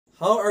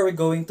How are we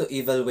going to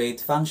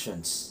evaluate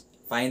functions?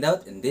 Find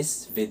out in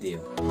this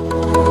video.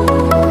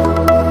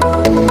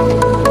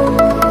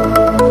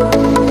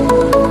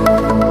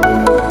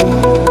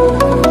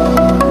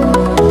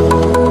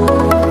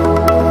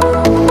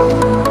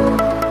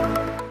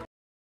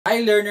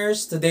 Hi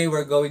learners! Today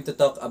we're going to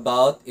talk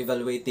about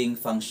evaluating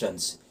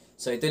functions.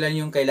 So ito lang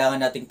yung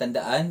kailangan nating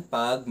tandaan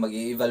pag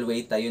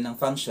mag-i-evaluate tayo ng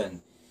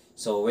function.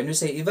 So when we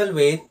say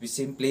evaluate, we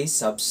simply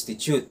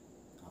substitute.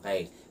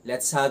 Okay,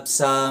 let's have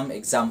some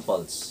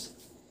examples.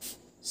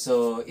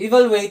 So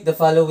evaluate the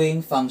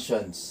following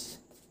functions.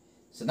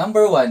 So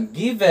number 1,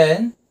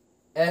 given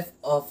f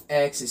of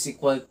x is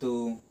equal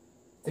to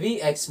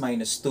 3x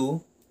minus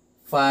 2,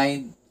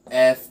 find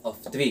f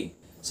of 3.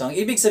 So ang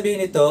ibig sabihin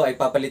nito ay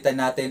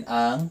papalitan natin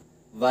ang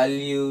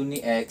value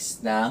ni x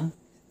ng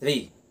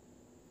 3.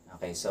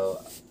 Okay, so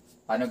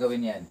paano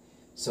gawin yan?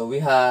 So we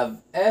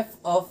have f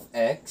of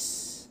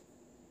x.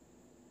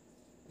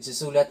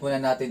 Isusulat muna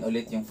natin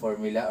ulit yung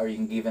formula or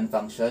yung given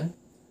function.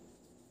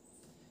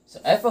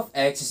 So f of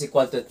x is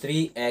equal to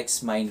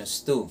 3x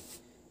minus 2.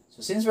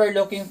 So since we're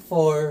looking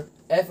for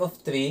f of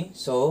 3,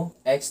 so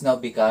x now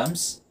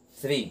becomes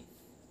 3.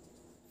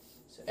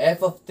 So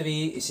f of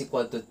 3 is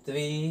equal to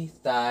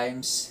 3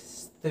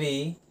 times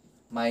 3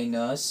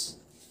 minus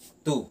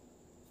 2.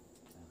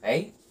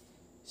 Okay?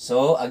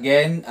 So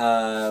again,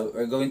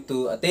 we're going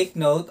to take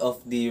note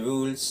of the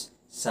rules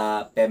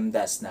sa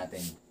PEMDAS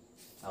natin.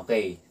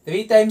 Okay,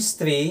 3 times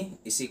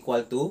 3 is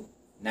equal to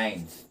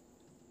 9.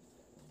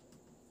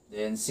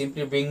 Then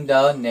simply bring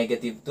down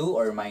negative 2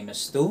 or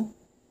minus 2.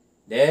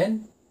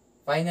 Then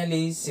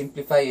finally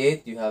simplify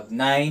it. You have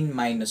 9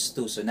 minus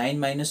 2. So 9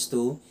 minus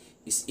 2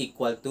 is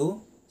equal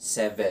to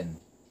 7.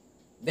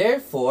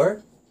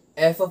 Therefore,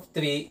 f of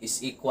 3 is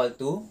equal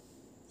to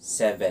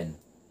 7.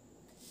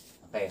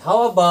 Okay,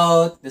 how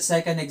about the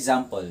second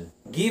example?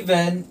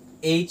 Given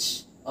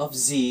h of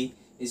z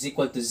is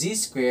equal to z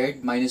squared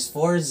minus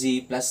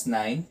 4z plus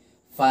 9,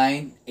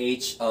 find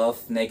h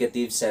of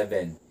negative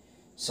 7.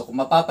 So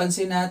kung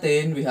mapapansin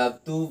natin, we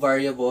have two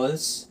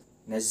variables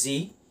na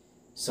z.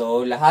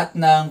 So lahat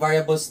ng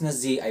variables na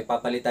z ay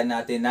papalitan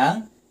natin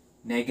ng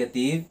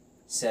negative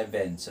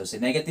 7. So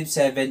si negative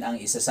 7 ang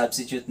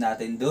isa-substitute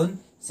natin dun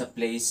sa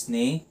place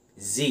ni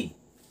z.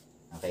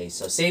 Okay,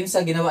 so same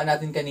sa ginawa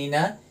natin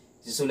kanina.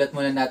 Susulat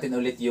muna natin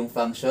ulit yung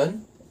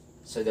function.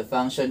 So the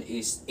function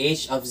is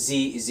h of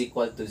z is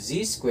equal to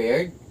z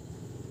squared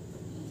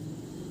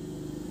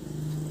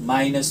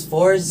minus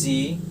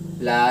 4z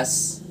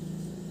plus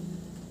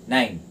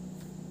 9.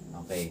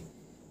 Okay.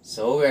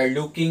 So we are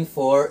looking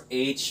for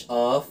h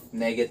of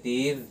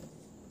negative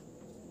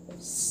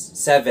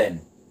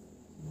 7.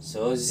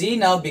 So z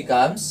now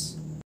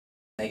becomes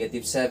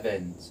negative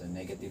 7. So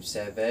negative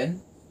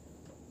 7.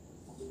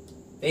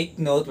 Take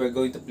note, we're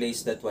going to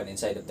place that one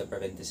inside of the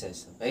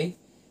parentheses.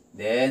 Okay?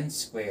 Then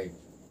squared.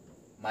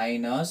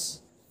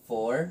 Minus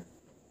 4,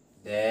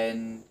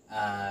 then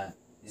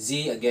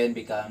z again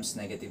becomes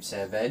negative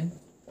 7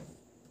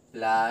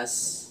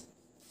 plus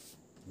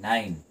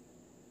 9.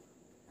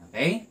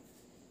 Okay?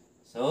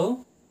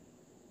 So,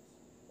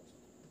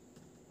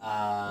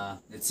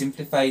 let's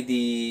simplify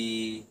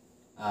the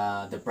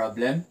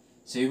problem.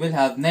 So, you will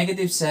have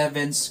negative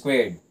 7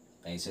 squared.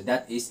 Okay, so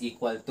that is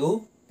equal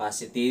to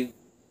positive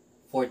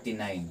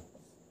 49.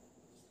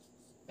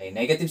 Okay,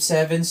 negative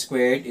 7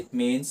 squared, it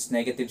means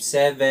negative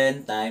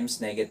 7 times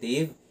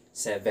negative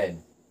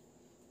 7.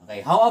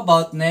 Okay, how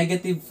about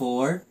negative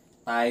 4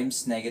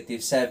 times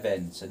negative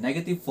 7? So,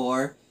 negative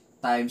 4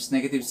 times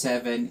negative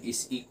 7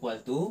 is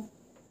equal to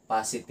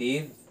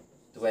positive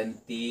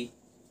 28.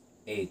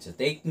 So,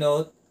 take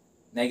note,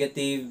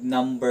 negative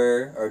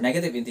number or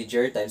negative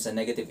integer times a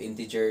negative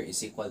integer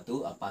is equal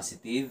to a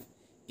positive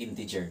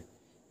integer.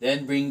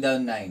 Then, bring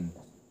down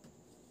 9.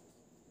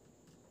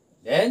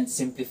 Then,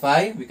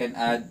 simplify. We can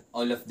add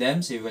all of them.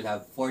 So, you will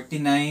have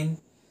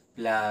 49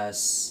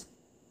 plus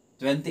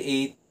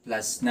 28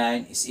 plus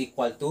 9 is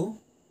equal to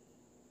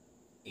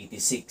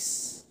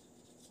 86.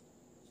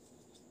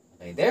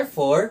 Okay,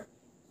 therefore,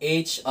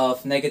 h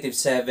of negative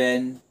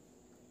 7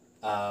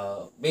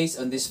 based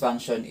on this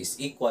function is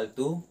equal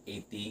to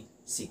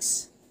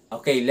 86.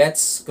 Okay,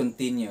 let's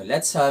continue.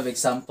 Let's have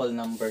example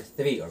number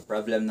 3 or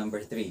problem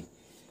number 3.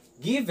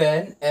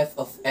 Given f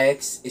of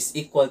x is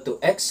equal to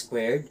x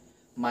squared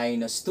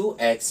minus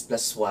 2x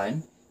plus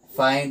 1,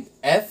 find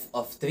f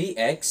of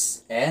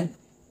 3x and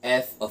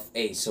f of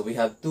a. So we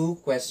have two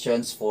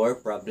questions for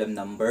problem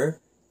number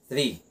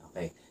 3.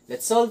 Okay,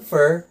 let's solve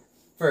for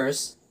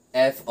first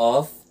f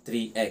of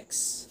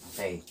 3x.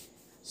 Okay,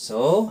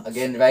 so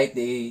again write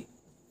the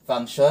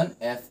function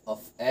f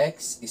of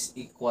x is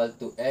equal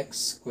to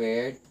x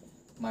squared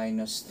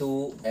minus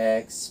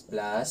 2x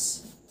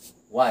plus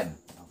 1.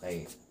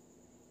 Okay,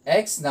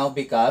 x now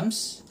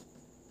becomes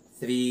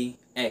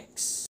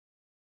 3x.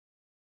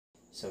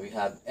 So we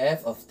have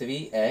f of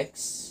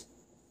 3x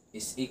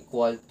is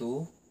equal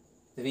to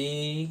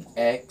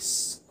 3x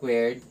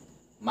squared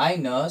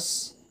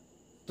minus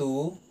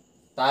 2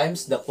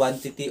 times the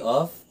quantity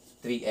of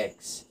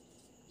 3x.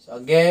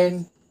 So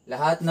again,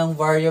 lahat ng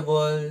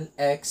variable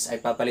x ay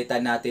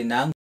papalitan natin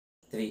ng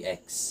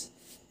 3x.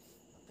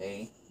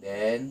 Okay?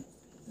 Then,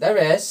 the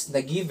rest,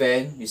 the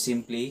given, you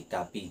simply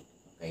copy.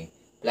 Okay?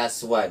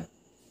 Plus 1.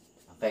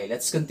 Okay,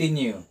 let's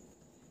continue.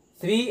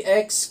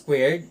 3x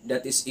squared,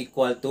 that is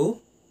equal to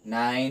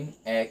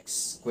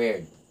 9x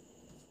squared.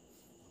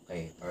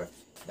 Okay, or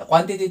the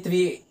quantity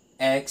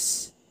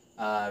 3x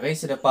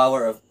raised to the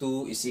power of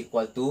 2 is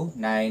equal to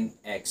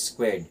 9x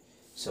squared.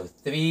 So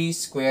 3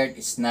 squared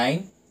is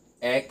 9.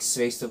 X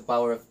raised to the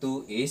power of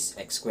 2 is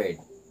x squared.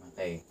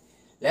 Okay,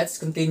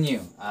 let's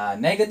continue.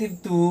 Negative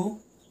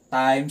 2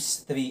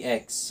 times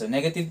 3x. So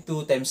negative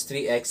 2 times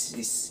 3x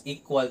is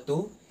equal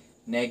to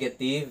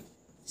negative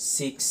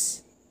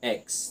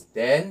 6x.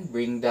 Then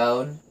bring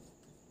down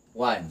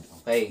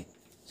 1. Okay.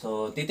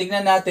 So,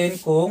 titingnan natin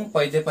kung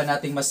pwede pa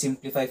nating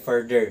mas-simplify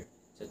further.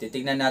 So,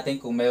 titingnan natin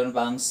kung mayroon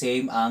bang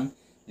same ang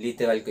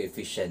literal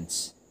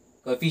coefficient.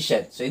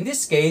 So, in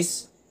this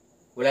case,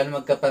 wala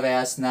na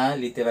magkaparehas na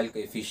literal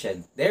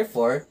coefficient.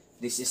 Therefore,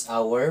 this is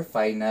our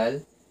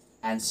final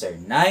answer.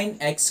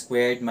 9x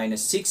squared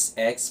minus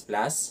 6x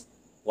plus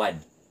 1.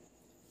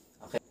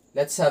 Okay.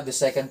 Let's have the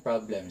second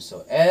problem.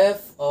 So,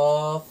 f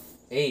of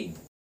a.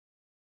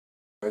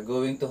 We're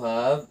going to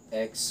have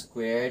x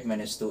squared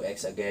minus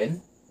 2x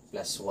again.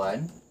 Plus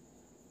 1.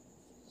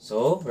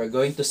 So, we're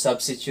going to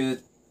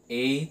substitute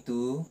a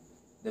to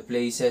the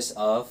places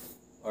of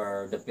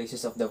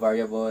the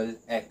variable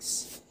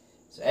x.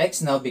 So, x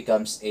now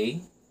becomes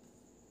a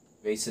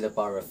raised to the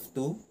power of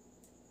 2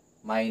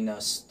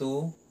 minus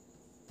 2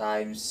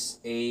 times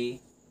a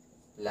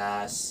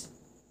plus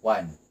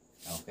 1.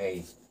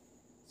 Okay.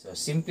 So,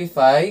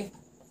 simplify.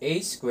 A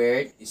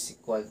squared is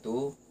equal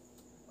to,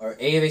 or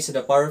a raised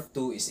to the power of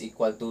 2 is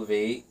equal to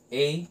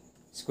a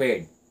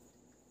squared.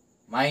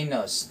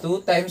 Minus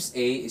 2 times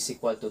a is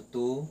equal to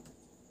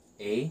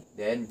 2a.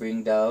 Then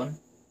bring down,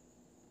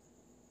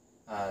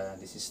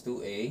 this is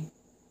 2a.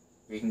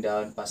 Bring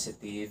down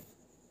positive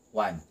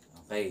 1.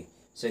 Okay.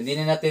 So, hindi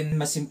na natin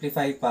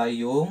masimplify pa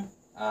yung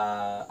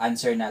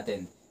answer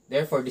natin.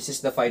 Therefore, this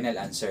is the final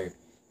answer.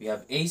 We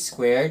have a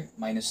squared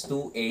minus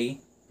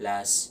 2a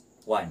plus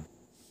 1.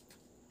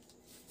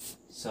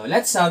 So,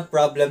 let's have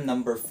problem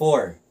number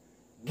 4.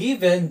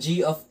 Given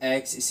g of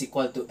x is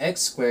equal to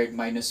x squared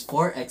minus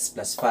 4x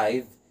plus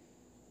 5,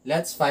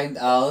 let's find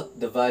out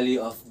the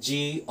value of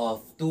g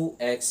of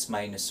 2x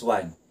minus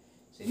 1.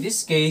 So in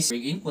this case,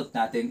 yung input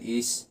natin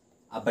is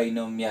a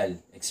binomial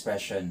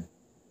expression.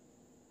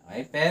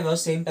 Okay, pero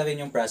same pa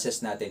rin yung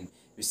process natin.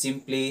 We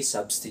simply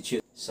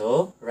substitute.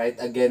 So, write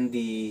again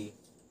the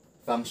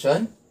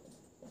function.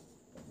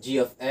 G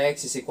of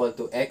x is equal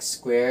to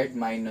x squared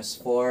minus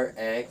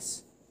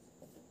 4x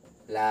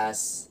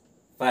plus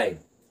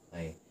 5.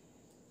 Okay.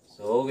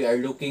 So, we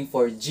are looking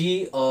for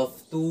g of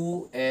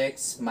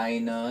 2x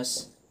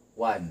minus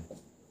 1.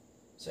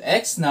 So,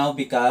 x now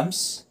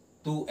becomes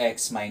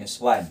 2x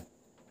minus 1.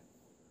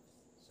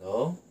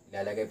 So,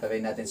 ilalagay pa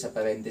rin natin sa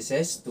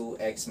parentheses,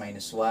 2x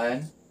minus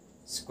 1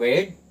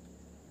 squared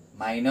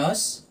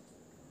minus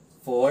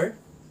 4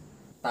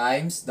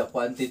 times the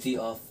quantity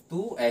of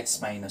 2x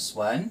minus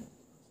 1.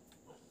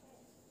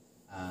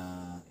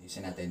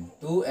 Isin natin,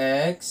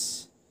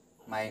 2x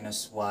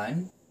minus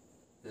 1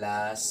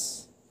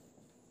 plus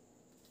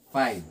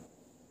 5.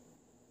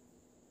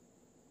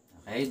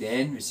 Okay,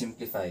 then we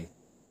simplify.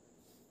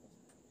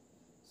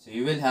 So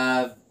you will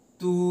have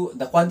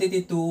the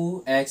quantity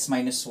 2x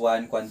minus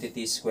 1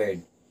 quantity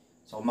squared.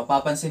 So kung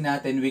mapapansin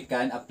natin, we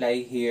can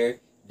apply here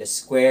the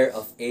square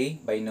of a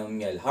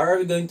binomial. How are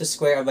we going to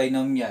square a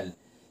binomial?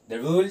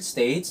 The rule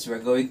states we're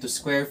going to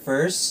square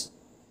first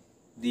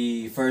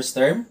the first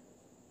term.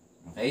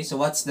 Okay, so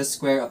what's the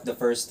square of the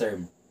first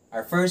term?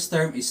 Our first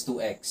term is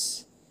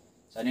 2x.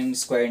 So, ano yung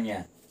square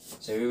niya?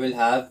 So, we will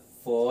have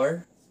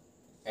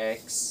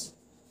 4x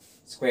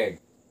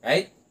squared.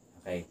 Right?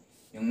 Okay.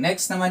 Yung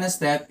next naman na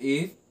step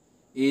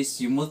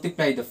is you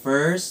multiply the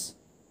first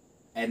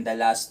and the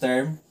last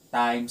term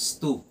times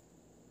 2.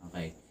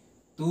 Okay.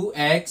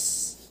 2x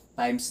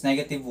times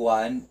negative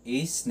 1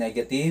 is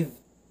negative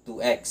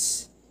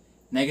 2x.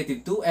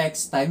 Negative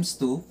 2x times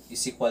 2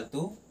 is equal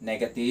to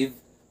negative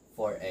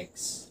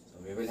 4x.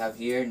 So, we will have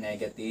here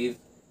negative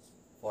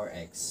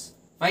 4x.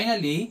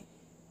 Finally,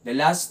 the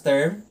last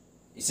term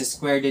is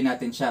square din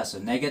natin siya.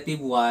 So,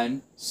 negative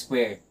 1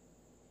 squared.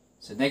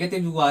 So,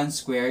 negative 1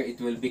 squared,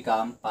 it will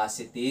become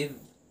positive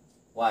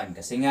 1.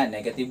 Kasi nga,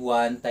 negative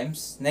 1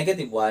 times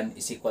negative 1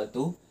 is equal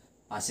to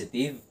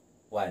positive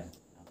 1.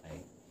 Okay.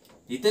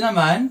 Dito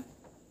naman,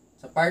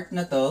 sa part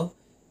na to,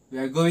 we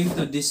are going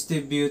to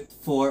distribute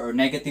 4 or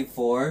negative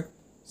 4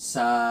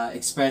 sa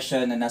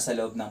expression na nasa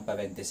loob ng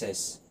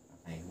parentheses.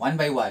 Okay, one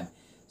by one.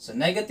 So,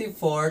 negative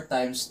 4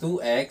 times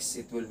 2x,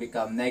 it will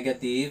become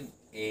negative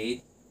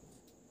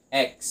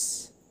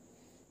 8x.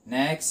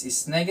 Next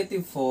is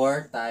negative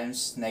 4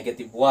 times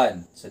negative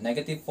 1. So,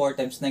 negative 4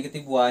 times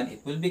negative 1,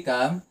 it will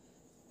become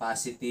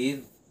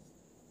positive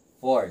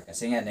 4.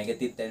 Kasi nga,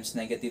 negative times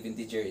negative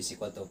integer is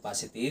equal to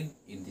positive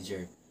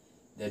integer.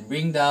 Then,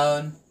 bring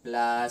down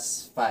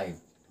plus 5.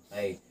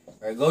 Okay.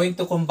 We're going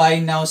to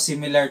combine now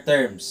similar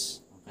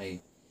terms.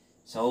 Okay.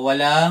 So,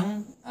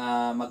 walang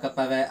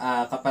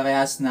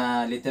kaparehas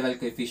na literal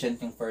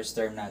coefficient yung first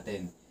term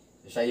natin.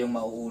 So, siya yung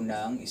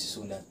mauunang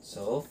isusulat.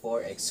 So,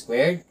 4x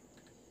squared.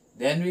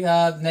 Then, we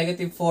have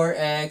negative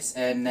 4x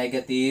and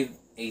negative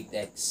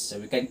 8x.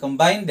 So, we can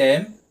combine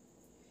them.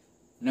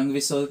 Nang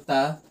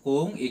resulta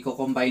kung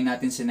i-combine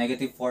natin si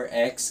negative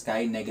 4x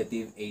kay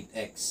negative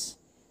 8x.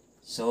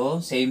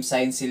 So, same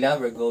sign sila.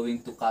 We're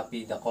going to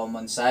copy the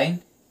common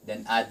sign.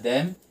 Then, add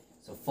them.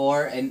 So,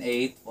 4 and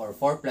 8 or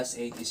 4 plus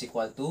 8 is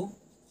equal to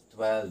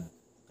 12.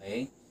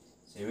 Okay?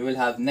 So, we will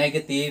have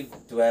negative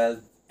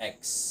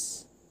 12x.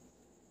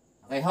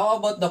 Okay, how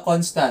about the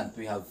constant?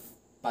 We have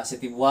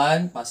positive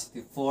 1,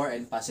 positive 4,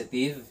 and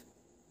positive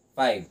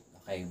 5.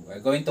 Okay,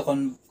 we're going to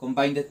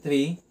combine the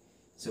 3.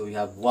 So, we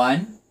have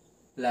 1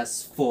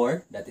 plus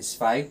 4, that is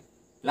 5,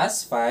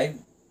 plus 5,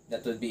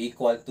 that will be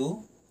equal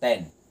to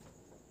 10.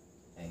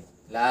 Okay,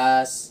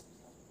 plus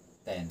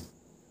 10.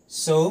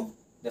 So,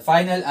 the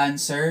final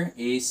answer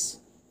is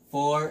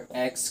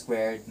 4x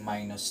squared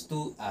minus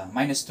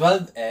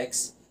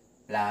 12x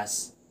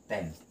plus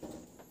 10.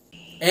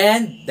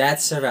 And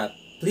that's a wrap.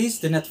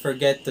 Please do not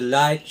forget to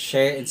like,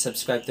 share, and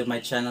subscribe to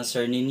my channel,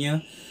 Sir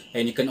Ninyo.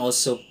 And you can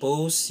also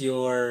post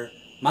your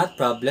math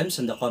problems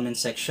in the comment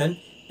section.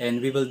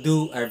 And we will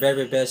do our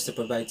very best to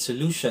provide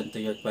solution to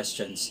your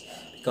questions.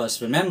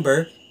 Because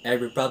remember,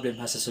 every problem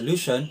has a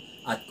solution.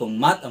 At kung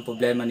math ang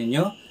problema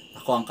ninyo,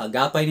 ako ang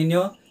kaagapay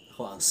ninyo,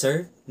 ako ang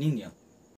Sir Ninyo.